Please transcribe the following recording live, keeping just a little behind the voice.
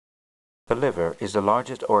The liver is the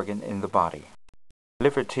largest organ in the body.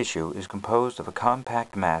 Liver tissue is composed of a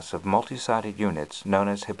compact mass of multisided units known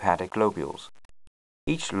as hepatic lobules.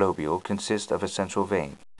 Each lobule consists of a central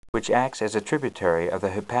vein, which acts as a tributary of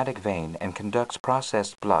the hepatic vein and conducts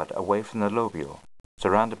processed blood away from the lobule,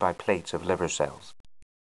 surrounded by plates of liver cells.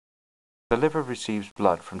 The liver receives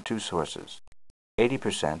blood from two sources.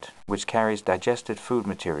 80%, which carries digested food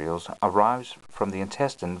materials, arrives from the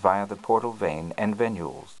intestine via the portal vein and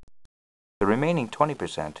venules. The remaining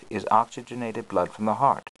 20% is oxygenated blood from the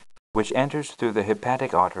heart, which enters through the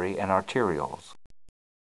hepatic artery and arterioles.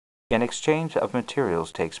 An exchange of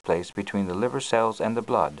materials takes place between the liver cells and the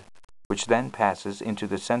blood, which then passes into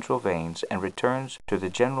the central veins and returns to the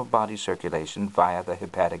general body circulation via the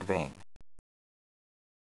hepatic vein.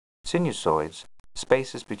 Sinusoids,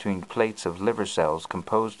 spaces between plates of liver cells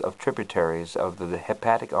composed of tributaries of the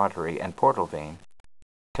hepatic artery and portal vein,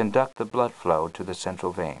 conduct the blood flow to the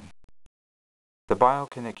central vein. The bile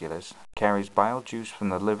canaliculus carries bile juice from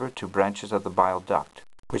the liver to branches of the bile duct,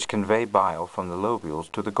 which convey bile from the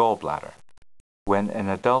lobules to the gall bladder. When an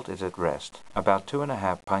adult is at rest, about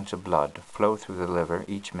 2.5 pints of blood flow through the liver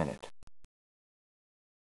each minute.